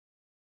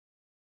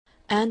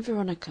Anne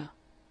Veronica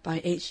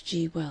by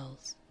H.G.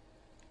 Wells.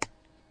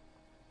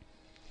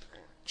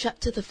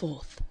 Chapter the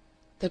 4th.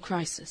 The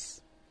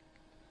Crisis.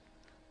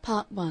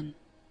 Part 1.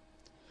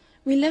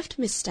 We left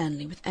Miss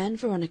Stanley with Anne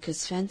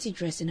Veronica's fancy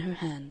dress in her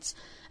hands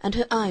and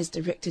her eyes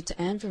directed to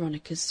Anne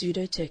Veronica's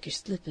pseudo-Turkish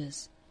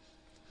slippers.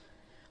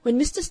 When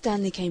Mr.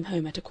 Stanley came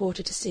home at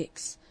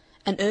 5:45,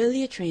 an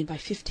earlier train by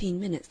 15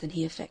 minutes than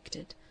he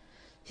affected,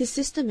 his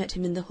sister met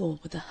him in the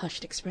hall with a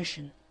hushed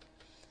expression.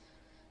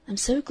 "I'm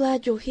so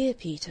glad you're here,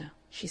 Peter,"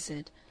 she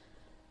said.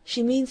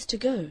 "She means to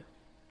go."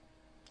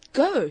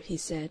 "Go?" he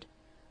said.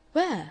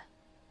 "Where?"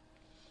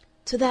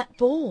 "To that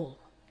ball."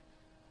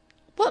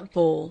 "What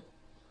ball?"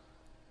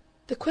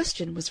 The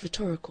question was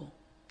rhetorical.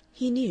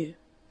 He knew.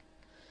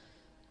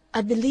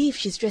 "I believe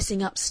she's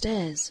dressing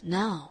upstairs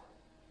now."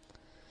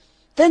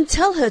 "Then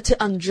tell her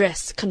to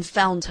undress,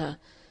 confound her!"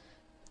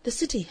 The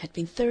city had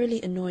been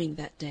thoroughly annoying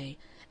that day,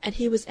 and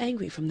he was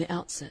angry from the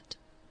outset.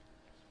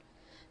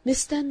 Miss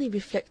Stanley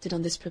reflected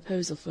on this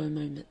proposal for a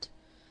moment.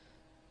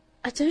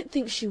 "I don't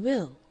think she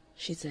will,"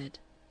 she said.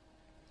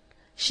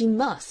 "She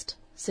must,"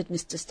 said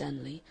Mr.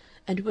 Stanley,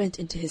 and went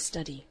into his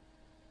study.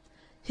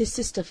 His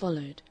sister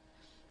followed.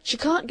 "She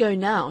can't go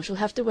now, she'll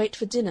have to wait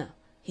for dinner,"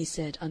 he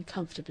said,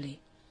 uncomfortably.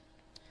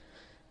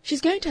 "She's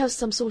going to have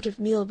some sort of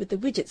meal with the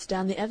Widgetts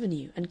down the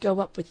avenue, and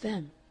go up with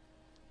them."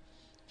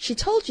 "She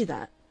told you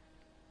that?"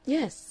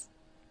 "Yes."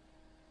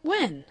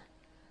 "When?"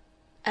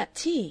 "At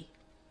tea."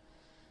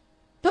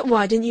 "But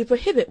why didn't you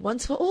prohibit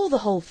once for all the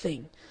whole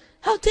thing?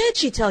 How dared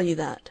she tell you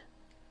that?"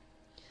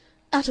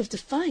 "Out of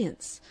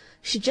defiance.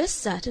 She just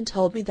sat and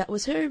told me that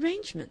was her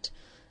arrangement.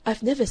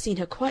 I've never seen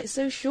her quite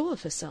so sure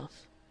of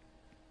herself."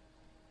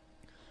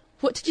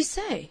 "What did you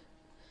say?"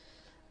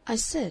 "I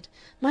said,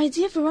 'My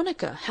dear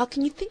Veronica, how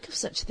can you think of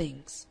such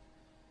things?'"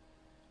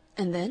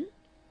 "And then?"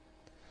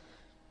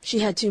 "She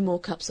had 2 more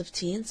cups of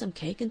tea and some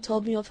cake and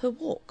told me of her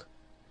walk."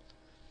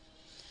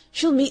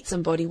 "She'll meet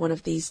somebody one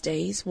of these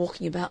days,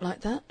 walking about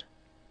like that."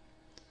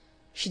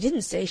 "She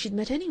didn't say she'd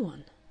met any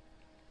one."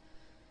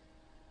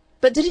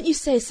 "But didn't you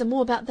say some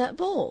more about that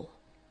ball?"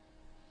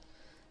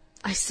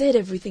 "I said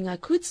everything I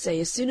could say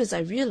as soon as I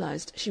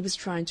realized she was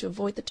trying to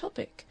avoid the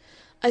topic.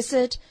 I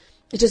said,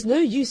 'It is no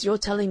use your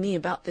telling me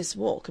about this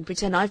walk and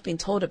pretend I've been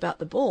told about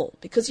the ball,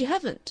 because you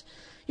haven't.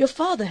 Your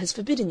father has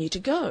forbidden you to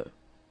go.'"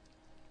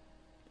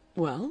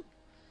 "Well?"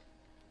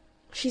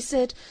 "She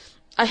said,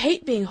 'I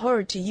hate being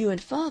horrid to you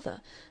and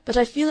father, but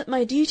I feel it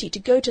my duty to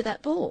go to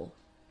that ball.'"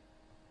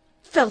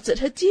 "Felt it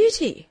her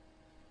duty!"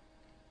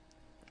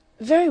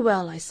 "Very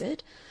well," I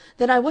said,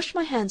 "then I wash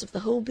my hands of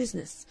the whole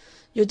business.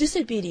 Your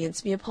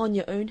disobedience be upon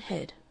your own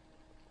head."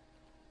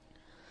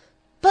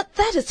 "But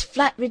that is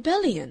flat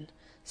rebellion,"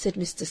 said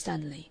Mr.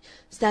 Stanley,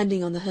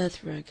 standing on the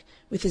hearthrug,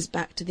 with his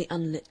back to the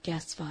unlit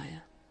gas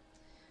fire.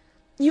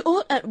 You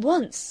ought at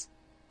once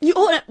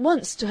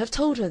to have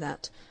told her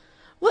that.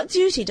 What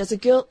duty does a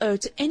girl owe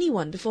to any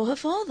one before her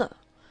father?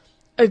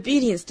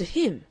 Obedience to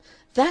him,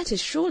 that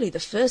is surely the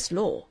first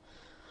law.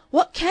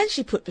 What can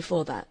she put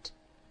before that?"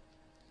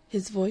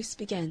 His voice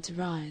began to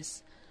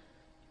rise.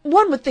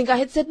 "One would think I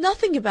had said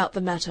nothing about the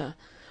matter.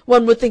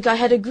 One would think I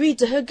had agreed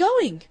to her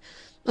going.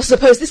 I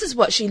suppose this is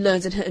what she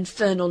learns in her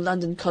infernal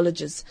London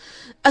colleges.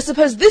 I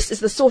suppose this is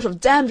the sort of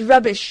damned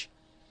rubbish—"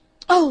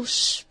 "Oh,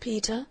 sh,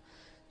 Peter!"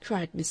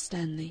 cried Miss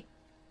Stanley.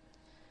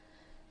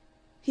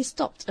 He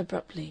stopped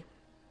abruptly.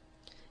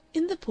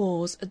 In the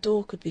pause a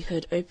door could be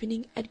heard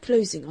opening and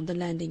closing on the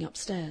landing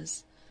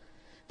upstairs.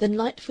 Then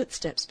light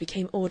footsteps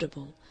became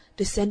audible,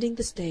 descending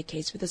the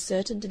staircase with a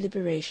certain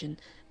deliberation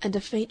and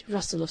a faint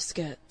rustle of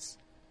skirts.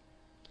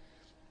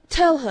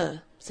 "Tell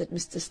her," said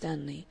Mr.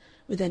 Stanley,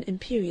 with an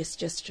imperious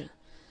gesture,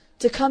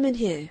 "to come in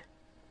here."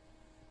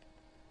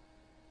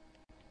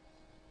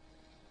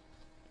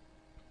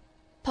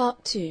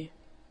 Part 2.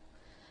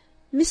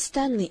 Miss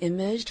Stanley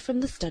emerged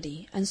from the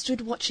study and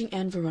stood watching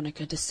Ann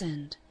Veronica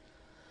descend.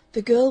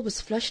 The girl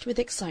was flushed with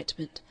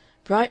excitement,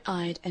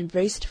 bright-eyed and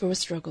braced for a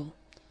struggle.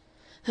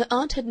 Her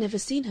aunt had never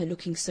seen her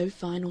looking so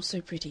fine or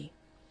so pretty.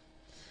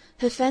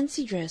 Her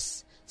fancy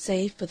dress,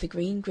 save for the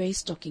green-grey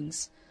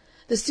stockings,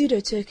 the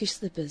pseudo-Turkish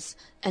slippers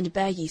and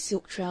baggy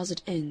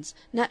silk-trousered ends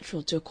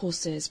natural to a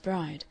Corsair's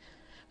bride,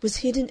 was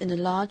hidden in a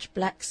large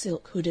black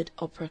silk hooded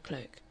opera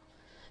cloak.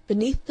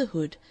 Beneath the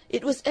hood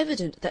it was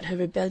evident that her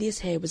rebellious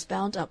hair was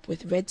bound up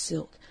with red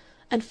silk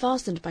and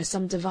fastened by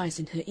some device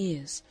in her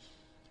ears,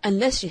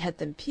 unless she had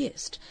them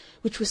pierced,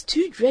 which was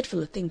too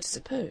dreadful a thing to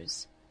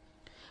suppose.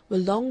 Were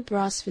long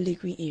brass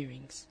filigree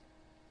earrings.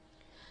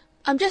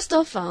 "I'm just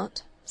off,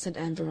 aunt," said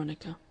Ann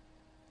Veronica.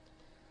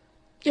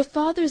 "Your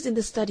father is in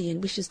the study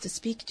and wishes to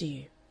speak to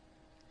you."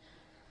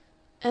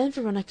 Ann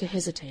Veronica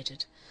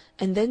hesitated,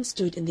 and then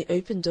stood in the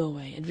open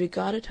doorway and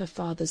regarded her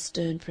father's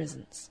stern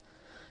presence.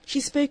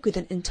 She spoke with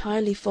an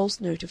entirely false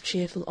note of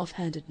cheerful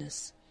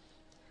off-handedness.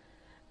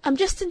 "I'm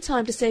just in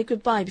time to say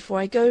good-bye before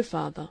I go,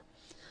 father.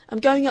 I'm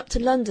going up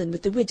to London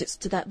with the Widgetts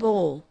to that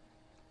ball."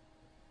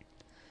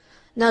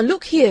 "Now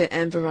look here,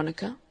 Ann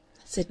Veronica,"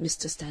 said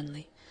Mr.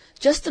 Stanley.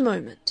 "Just a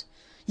moment.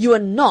 You are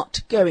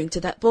not going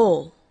to that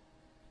ball."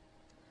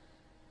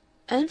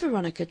 Ann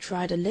Veronica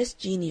tried a less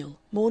genial,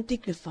 more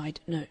dignified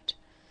note.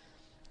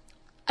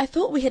 "I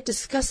thought we had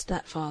discussed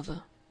that,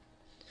 father."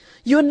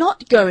 "You are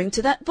not going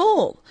to that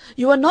ball.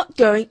 You are not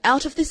going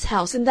out of this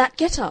house in that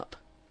get-up."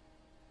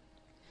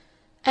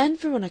 Ann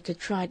Veronica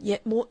tried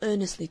yet more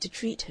earnestly to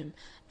treat him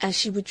as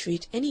she would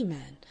treat any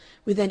man,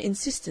 with an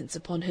insistence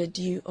upon her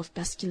due of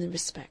masculine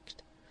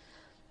respect.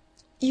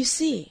 "You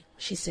see,"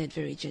 she said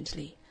very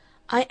gently,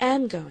 "I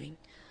am going.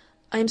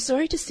 I am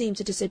sorry to seem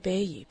to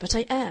disobey you, but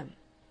I am.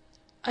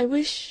 I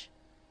wish—"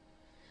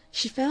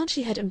 She found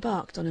she had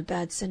embarked on a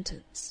bad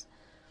sentence.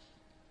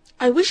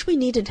 "I wish we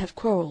needn't have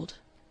quarrelled."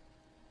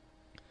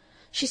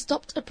 She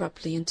stopped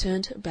abruptly and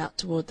turned about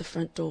toward the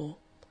front door.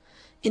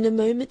 In a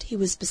moment he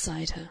was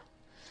beside her.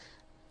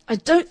 "I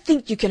don't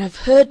think you can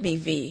have heard me,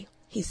 Vee,"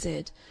 he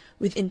said,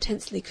 with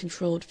intensely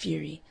controlled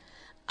fury.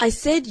 "I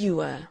said you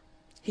were,"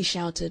 he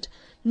shouted,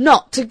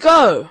 "not to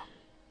go!"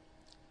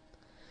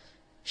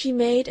 She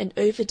made and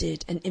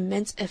overdid an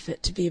immense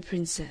effort to be a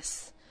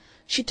princess.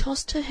 She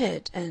tossed her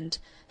head and,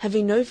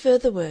 having no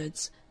further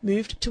words,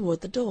 moved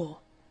toward the door.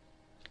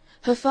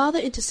 Her father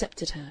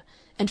intercepted her,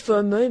 and for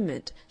a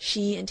moment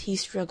she and he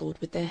struggled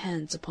with their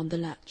hands upon the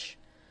latch.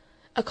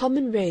 A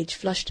common rage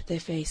flushed their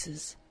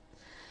faces.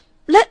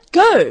 "Let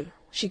go!"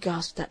 she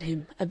gasped at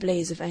him, a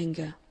blaze of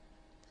anger.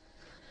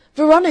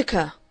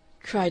 "Veronica!"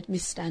 cried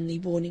Miss Stanley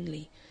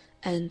warningly,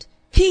 and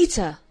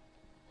 "Peter!"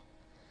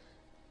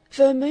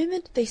 For a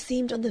moment they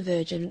seemed on the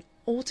verge of an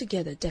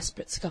altogether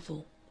desperate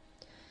scuffle.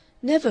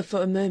 Never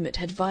for a moment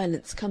had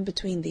violence come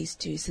between these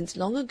two since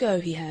long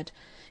ago he had,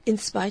 in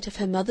spite of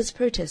her mother's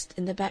protest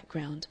in the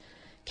background,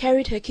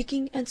 carried her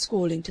kicking and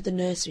squalling to the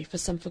nursery for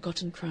some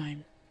forgotten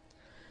crime.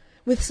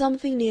 With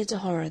something near to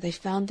horror they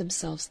found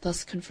themselves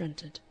thus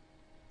confronted.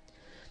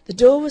 The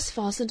door was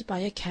fastened by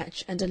a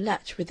catch and a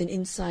latch with an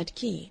inside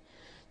key,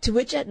 to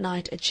which at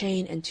night a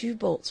chain and 2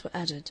 bolts were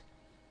added.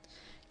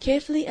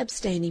 Carefully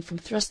abstaining from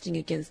thrusting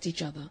against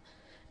each other,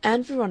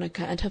 Ann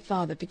Veronica and her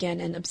father began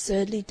an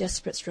absurdly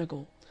desperate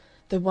struggle,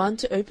 the one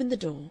to open the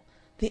door,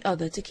 the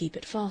other to keep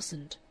it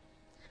fastened.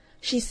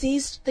 She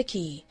seized the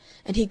key,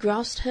 and he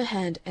grasped her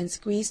hand and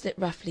squeezed it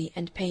roughly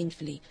and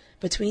painfully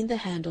between the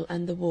handle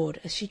and the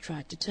ward as she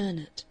tried to turn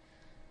it.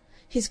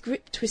 His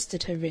grip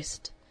twisted her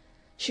wrist.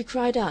 She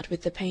cried out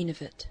with the pain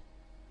of it.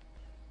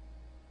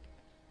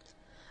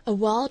 A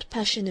wild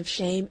passion of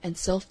shame and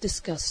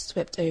self-disgust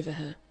swept over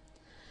her.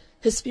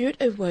 Her spirit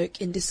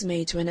awoke in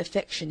dismay to an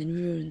affection in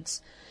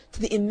ruins, to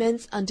the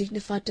immense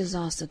undignified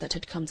disaster that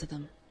had come to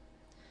them.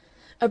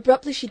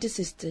 Abruptly she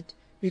desisted,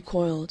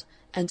 recoiled,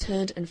 and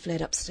turned and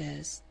fled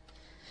upstairs.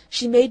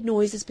 She made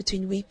noises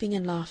between weeping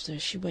and laughter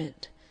as she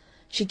went.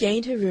 She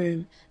gained her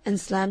room and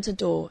slammed her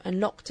door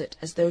and locked it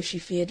as though she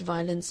feared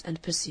violence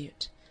and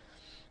pursuit.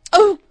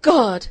 "Oh,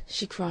 God!"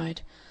 she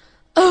cried.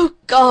 "Oh,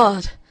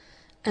 God!"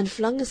 and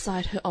flung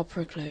aside her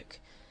opera cloak,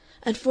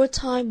 and for a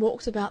time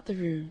walked about the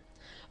room,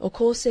 a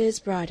Corsair's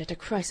bride at a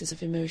crisis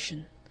of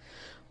emotion.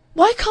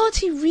 "Why can't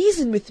he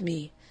reason with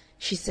me?"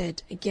 she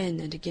said again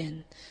and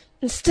again,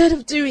 "instead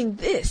of doing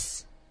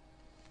this?"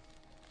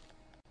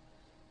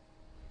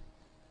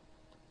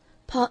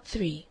 Part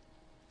 3.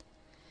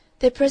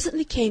 There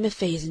presently came a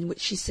phase in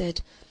which she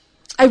said,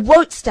 "I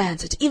won't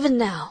stand it, even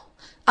now.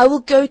 I will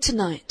go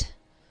to-night."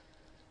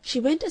 She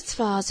went as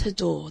far as her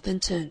door, then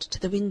turned to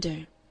the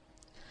window.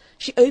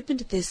 She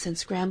opened this and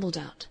scrambled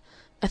out,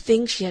 a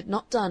thing she had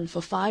not done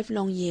for 5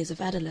 long years of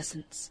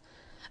adolescence,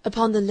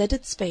 upon the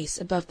leaded space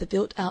above the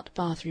built-out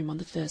bathroom on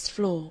the first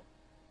floor.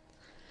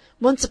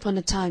 Once upon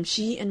a time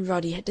she and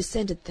Roddy had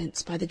descended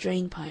thence by the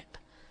drain-pipe.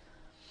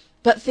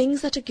 But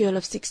things that a girl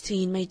of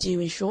 16 may do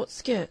in short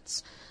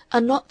skirts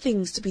are not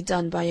things to be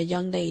done by a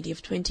young lady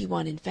of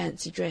 21 in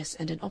fancy dress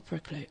and an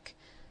opera cloak.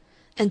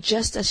 And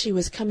just as she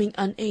was coming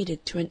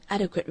unaided to an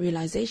adequate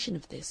realization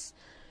of this,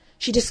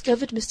 she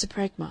discovered Mr.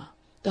 Pragmar,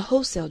 the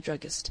wholesale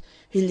druggist,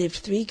 who lived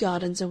 3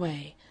 gardens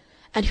away,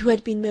 and who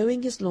had been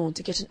mowing his lawn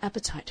to get an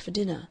appetite for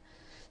dinner,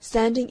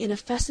 standing in a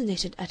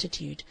fascinated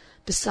attitude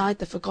beside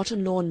the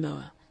forgotten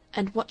lawn-mower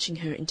and watching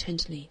her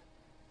intently.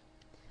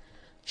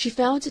 She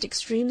found it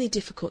extremely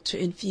difficult to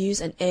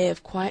infuse an air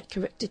of quiet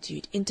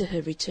correctitude into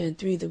her return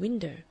through the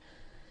window,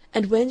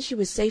 and when she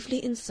was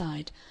safely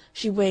inside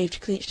she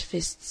waved clenched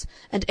fists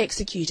and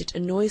executed a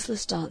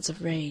noiseless dance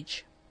of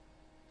rage.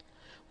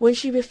 When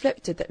she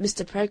reflected that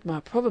Mr. Pragmar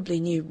probably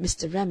knew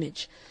Mr.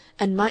 Ramage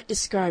and might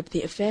describe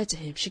the affair to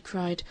him, she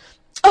cried,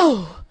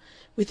 "Oh!"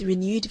 with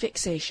renewed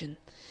vexation,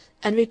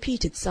 and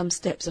repeated some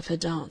steps of her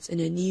dance in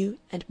a new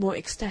and more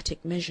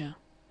ecstatic measure.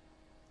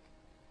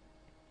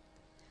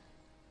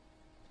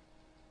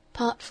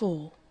 Part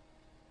 4.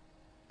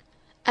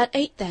 At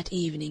 8 that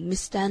evening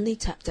Miss Stanley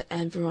tapped at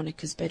Ann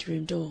Veronica's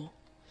bedroom door.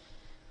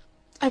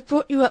 "I've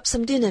brought you up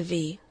some dinner,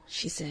 Vee,"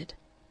 she said.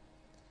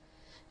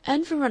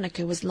 Ann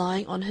Veronica was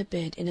lying on her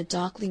bed in a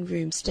darkling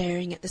room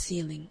staring at the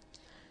ceiling.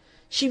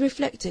 She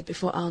reflected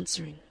before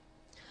answering.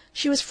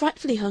 She was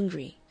frightfully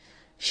hungry.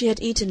 She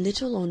had eaten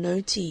little or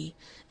no tea,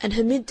 and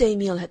her midday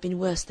meal had been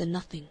worse than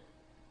nothing.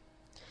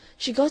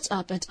 She got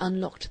up and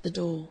unlocked the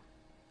door.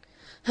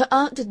 Her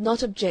aunt did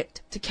not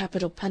object to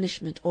capital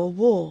punishment or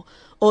war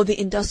or the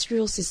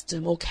industrial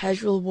system or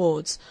casual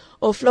wards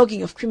or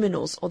flogging of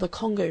criminals or the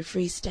Congo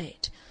Free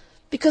State,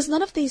 because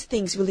none of these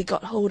things really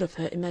got hold of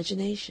her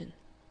imagination.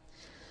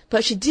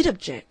 But she did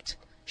object,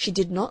 she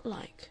did not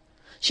like.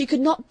 She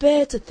could not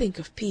bear to think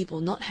of people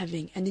not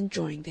having and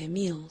enjoying their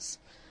meals.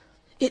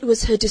 It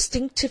was her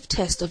distinctive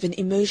test of an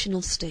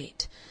emotional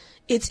state,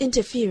 its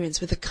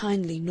interference with a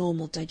kindly,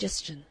 normal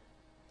digestion.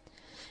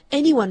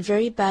 Anyone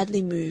very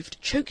badly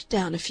moved choked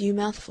down a few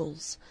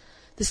mouthfuls.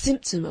 The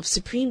symptom of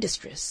supreme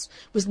distress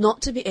was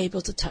not to be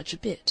able to touch a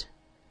bit.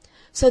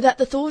 So that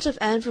the thought of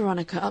Ann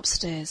Veronica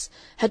upstairs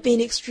had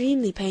been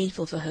extremely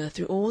painful for her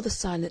through all the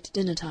silent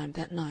dinner-time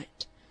that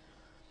night.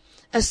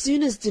 As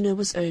soon as dinner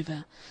was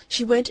over,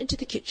 she went into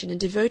the kitchen and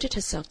devoted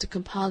herself to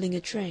compiling a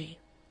tray.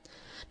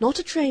 Not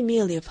a tray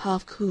merely of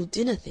half-cooled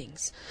dinner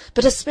things,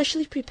 but a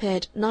specially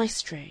prepared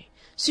nice tray,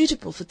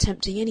 suitable for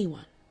tempting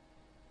anyone.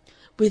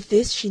 With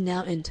this she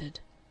now entered.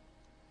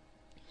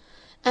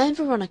 Ann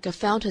Veronica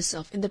found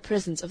herself in the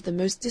presence of the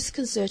most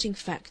disconcerting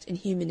fact in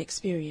human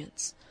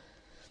experience,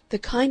 the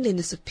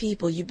kindliness of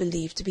people you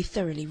believe to be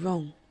thoroughly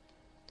wrong.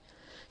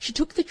 She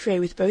took the tray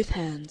with both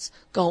hands,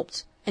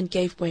 gulped, and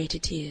gave way to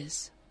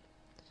tears.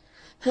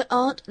 Her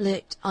aunt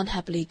leapt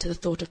unhappily to the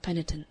thought of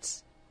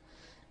penitence.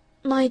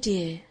 "My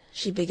dear,"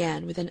 she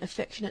began, with an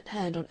affectionate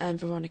hand on Ann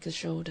Veronica's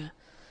shoulder,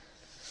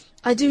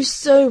 "I do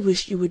so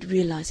wish you would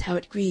realize how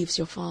it grieves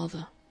your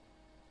father."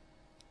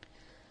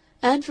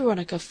 Ann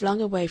Veronica flung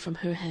away from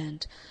her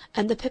hand,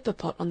 and the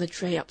pepper-pot on the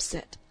tray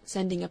upset,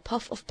 sending a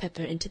puff of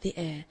pepper into the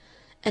air,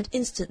 and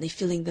instantly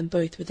filling them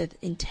both with an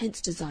intense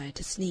desire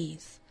to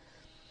sneeze.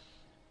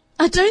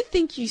 "I don't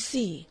think you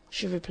see,"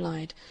 she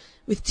replied,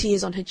 with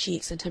tears on her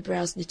cheeks and her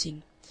brows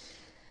knitting,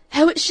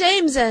 "how it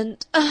shames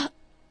and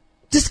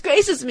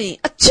disgraces me.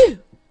 Achoo!"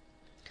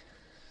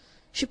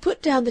 She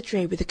put down the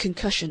tray with a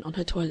concussion on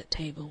her toilet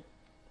table.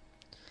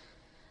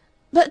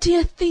 "But,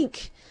 dear,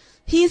 think,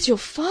 he is your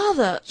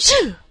father.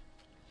 Shoo!"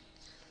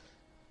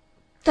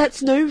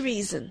 "That's no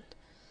reason,"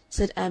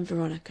 said Ann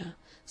Veronica,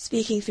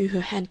 speaking through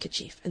her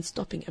handkerchief and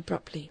stopping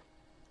abruptly.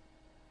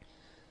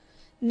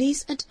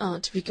 Niece and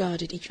aunt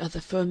regarded each other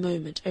for a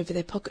moment over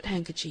their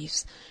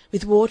pocket-handkerchiefs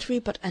with watery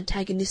but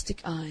antagonistic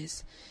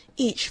eyes,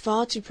 each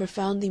far too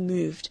profoundly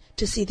moved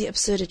to see the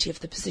absurdity of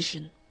the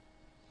position.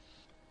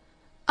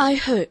 "I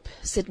hope,"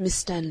 said Miss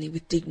Stanley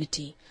with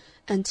dignity,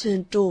 and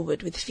turned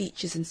doorward with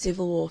features in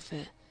civil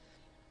warfare.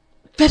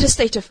 "Better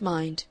state of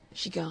mind,"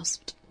 she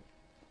gasped.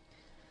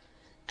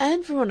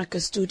 Ann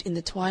Veronica stood in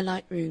the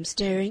twilight room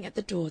staring at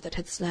the door that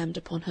had slammed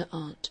upon her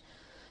aunt,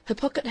 her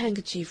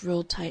pocket-handkerchief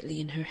rolled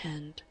tightly in her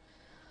hand.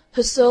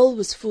 Her soul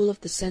was full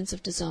of the sense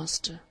of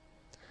disaster.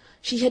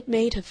 She had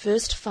made her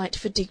first fight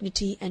for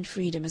dignity and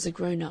freedom as a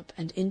grown-up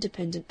and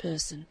independent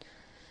person,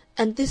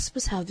 and this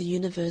was how the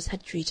universe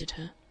had treated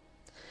her.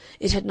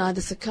 It had neither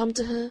succumbed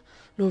to her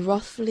nor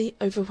wrathfully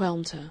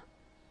overwhelmed her.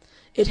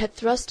 It had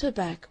thrust her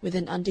back with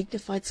an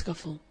undignified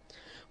scuffle,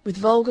 with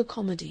vulgar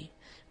comedy,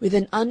 with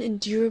an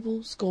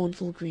unendurable,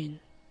 scornful grin.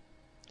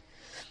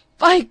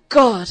 "By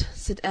God!"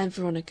 said Ann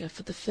Veronica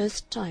for the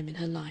first time in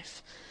her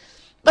life.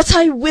 "But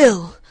I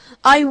will!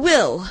 I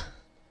will!"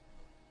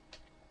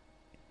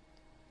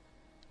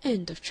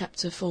 End of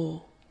chapter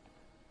 4.